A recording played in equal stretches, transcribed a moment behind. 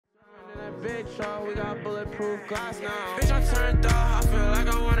big truck, we got bulletproof glass now. Bitch, I turned up, I feel like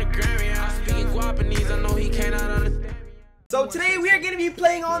I want a Grammy. I'm speaking Guapanese, I know he cannot understand. So today we are going to be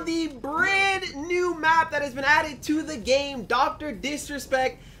playing on the brand new map that has been added to the game. Dr.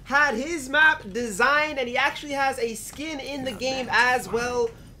 Disrespect had his map designed, and he actually has a skin in the game as well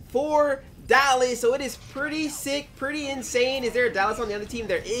for Dallas. So it is pretty sick, pretty insane. Is there a Dallas on the other team?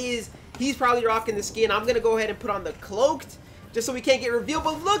 There is. He's probably rocking the skin. I'm going to go ahead and put on the cloaked just so we can't get revealed.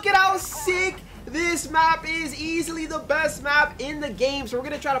 But look at how sick this map is. Easily the best map in the game. So we're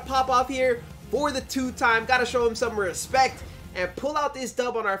going to try to pop off here for the 2-time. Got to show him some respect and pull out this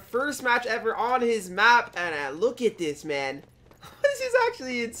dub on our first match ever on his map. And look at this, man. This is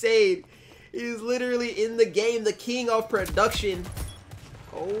actually insane. He's literally in the game, the king of production.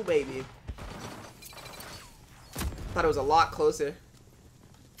 Oh, baby. Thought it was a lot closer.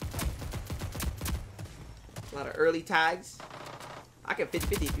 A lot of early tags. I can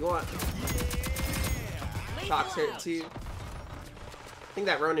 50-50 if you want. Shock's hurt too. I think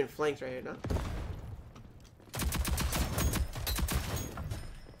that Ronin flanks right here, no?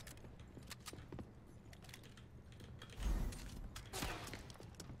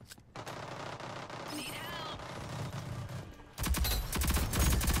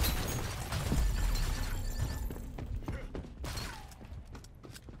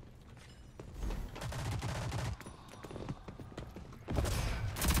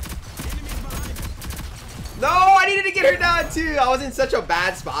 No, I needed to get her down too. I was in such a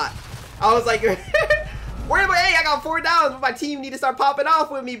bad spot. I was like, where am I? Hey, I got 4 downs, but my team need to start popping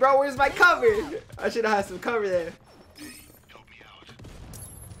off with me, bro. Where's my cover? I should have had some cover there. Help me out.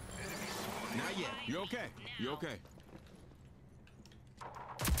 Not yet. You okay? You okay?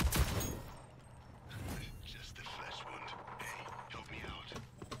 Just a flesh wound. Hey, help me out.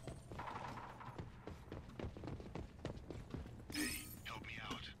 Hey, help me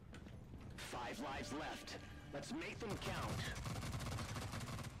out. 5 lives left. Let's make them count.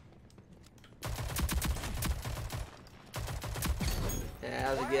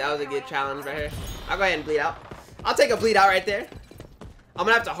 Yeah, that was a good challenge right here. I'll go ahead and bleed out. I'll take a bleed out right there. I'm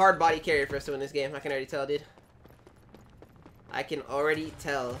gonna have to hard body carry for us to win this game. I can already tell, dude. I can already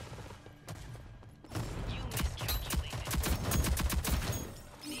tell. You miscalculated.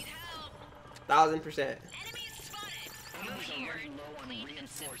 Need help. 1000%. Enemies spotted. Move here. Clean and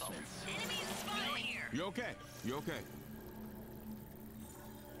simple. Enemies spotted here. You okay? You okay?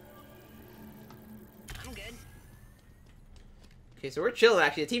 I'm good. Okay, so we're chilling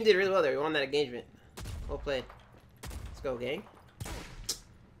actually. The team did really well there. We won that engagement. Well played. Let's go, gang.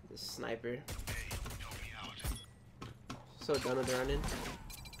 This sniper. Hey, help me out. So done with the running.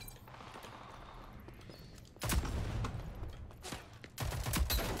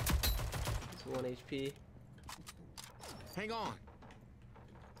 It's 1 HP. Hang on.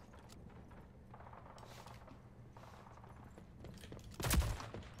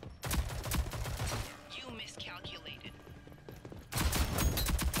 You miscalculated.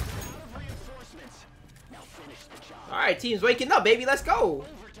 Now finish the job. Alright, team's waking up, baby. Let's go.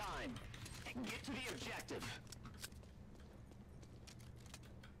 Overtime. Get to the objective.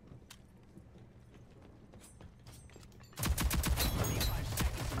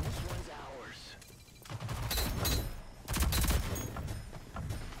 Seconds and this one's ours.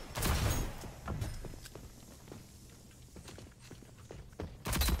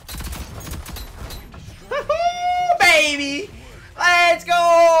 Baby, let's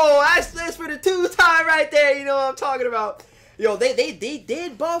go. That's this for the 2-time right there. You know what I'm talking about. Yo, they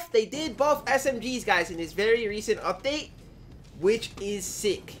did buff SMGs, guys, in this very recent update, which is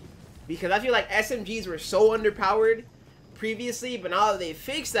sick, because I feel like SMGs were so underpowered previously, but now that they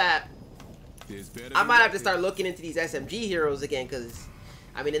fixed that, I might have to start looking into these SMG heroes again, because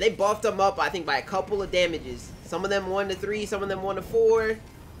I mean, they buffed them up, I think, by a couple of damages. Some of them 1 to 3, some of them 1 to 4.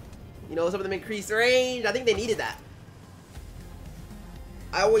 You know, some of them increased range. I think they needed that.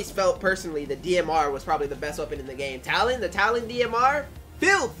 I always felt, personally, the DMR was probably the best weapon in the game. Talon, the Talon DMR,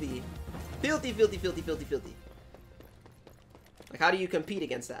 filthy. Filthy, filthy, filthy, filthy, filthy. Like, how do you compete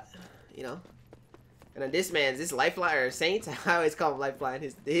against that? You know? And then this Lifeline, or Saint, I always call him Lifeline.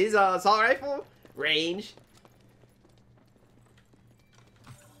 His assault rifle, range.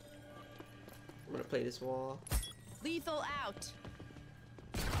 I'm gonna play this wall. Lethal out.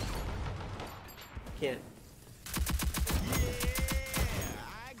 Can't.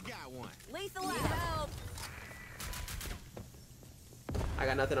 I got one. Lethal out. Help. I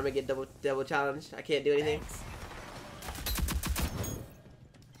got nothing. I'm gonna get double challenged. I can't do anything.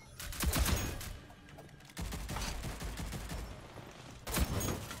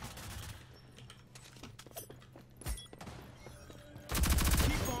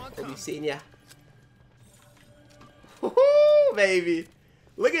 Thanks. be seen, yeah. Woohoo, baby.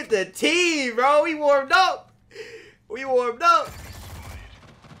 Look at the team, bro. We warmed up. We warmed up.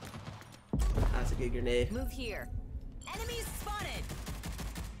 That's a good grenade. Move here. Enemies spotted.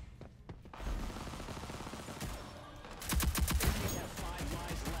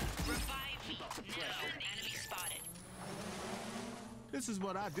 Revive me now. Enemy spotted. This is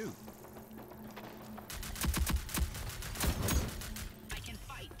what I do. I can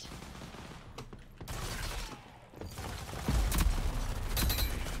fight.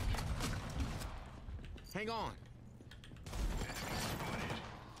 Hang on.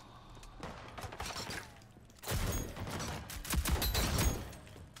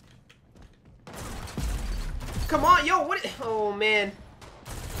 Come on, yo, what? Oh, man.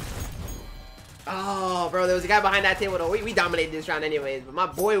 Oh, bro, there was a guy behind that table, though. We dominated this round anyways, but my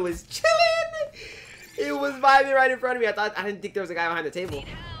boy was chilling. He was vibing right in front of me. I didn't think there was a guy behind the table. Need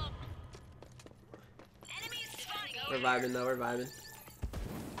help. Enemies spotted. We're vibing, though. We're vibing.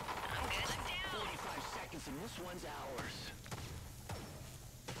 I'm good. I'm down. 45 seconds and this one's ours.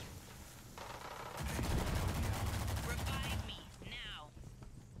 Revive me now.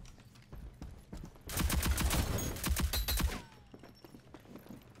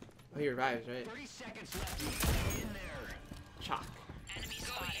 Oh, he revives, right? 30 seconds left. Get in there. Chalk. Enemies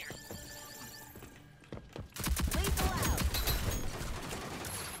spotted. Lethal out.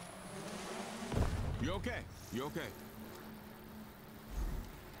 You okay? You okay?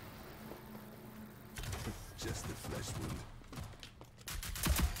 Just a flesh wound.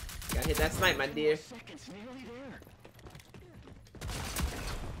 Gotta hit that snipe, my dear. Seconds, nearly there.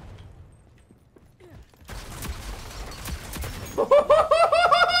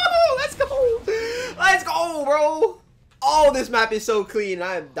 Let's go! Let's go, bro! Oh, this map is so clean.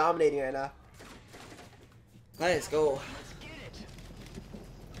 I am dominating right now. Let's go. Let's get it.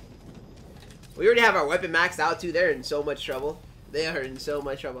 We already have our weapon maxed out, too. They're in so much trouble. They are in so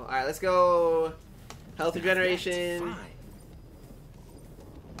much trouble. Alright, let's go. Health regeneration.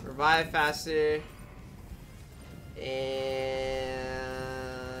 Revive faster. And...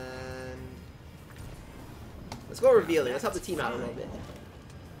 let's go revealing. Let's help the team out a little bit.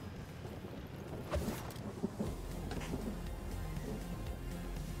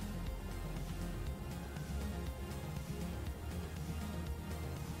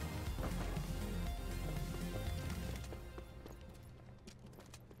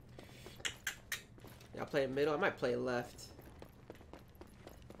 I'll play middle. I might play left.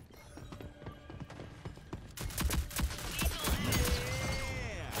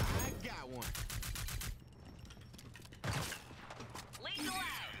 Yeah, I got one. Lethal out.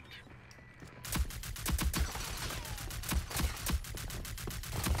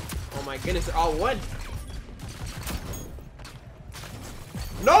 Oh my goodness, they're all one.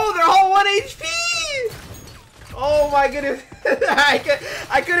 No, they're all 1 HP! Oh my goodness.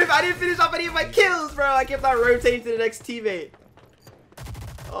 I didn't finish off any of my kills, bro. I kept on rotating to the next teammate.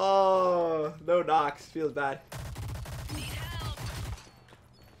 Oh, no knocks. Feels bad. Need help.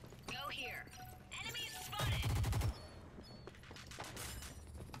 Go here. Enemies spotted.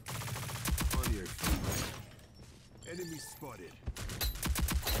 On your feet. Enemy spotted.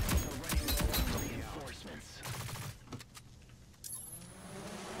 We're running low on reinforcements.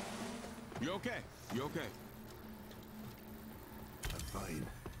 You okay? You okay? I'm fine.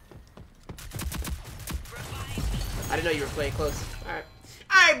 Revive me. I didn't know you were playing close. Alright.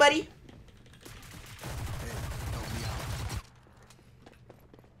 Alright, buddy. Hey, help me out.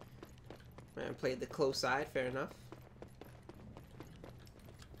 Man, played the close side. Fair enough.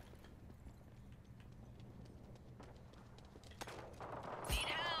 Need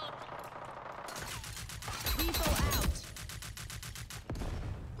help. Lethal out.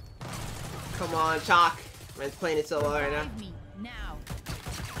 Come on, Chalk. Man's playing it so well right now. Revive me now.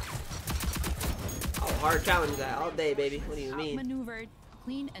 Oh, hard challenge that all day, baby. What do you mean? Outmaneuvered,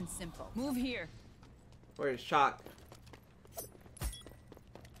 clean and simple. Move here. Where's Chalk? Go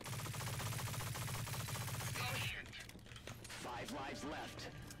here. 5 lives left.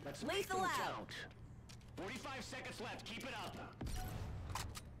 Let's make Lethal them out. count. 45 seconds left. Keep it up.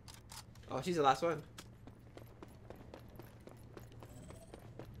 Oh, she's the last one.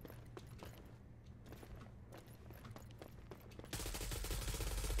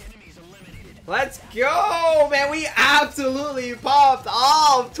 Enemies eliminated. Let's go, man. We absolutely popped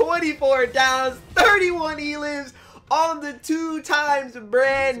off. 24 downs, 31 elims on the 2 times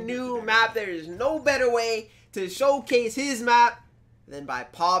brand new map. There is no better way to showcase his map than by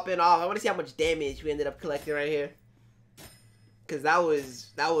popping off. I want to see how much damage we ended up collecting right here. Because that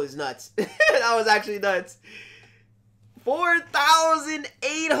was nuts. That was actually nuts.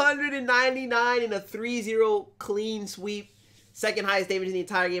 4,899 in a 3-0 clean sweep. Second highest damage in the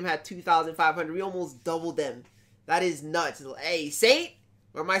entire game, had 2,500. We almost doubled them. That is nuts. Hey, Saint,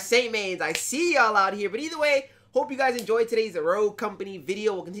 or my Saint mains, I see y'all out here. But either way, hope you guys enjoyed today's Rogue Company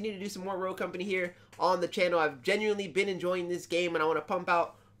video. We'll continue to do some more Rogue Company here on the channel. I've genuinely been enjoying this game, and I want to pump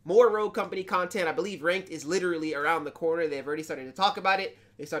out more Rogue Company content. I believe Ranked is literally around the corner. They've already started to talk about it.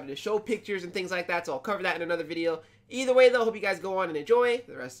 They started to show pictures and things like that, so I'll cover that in another video. Either way, though, hope you guys go on and enjoy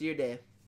the rest of your day.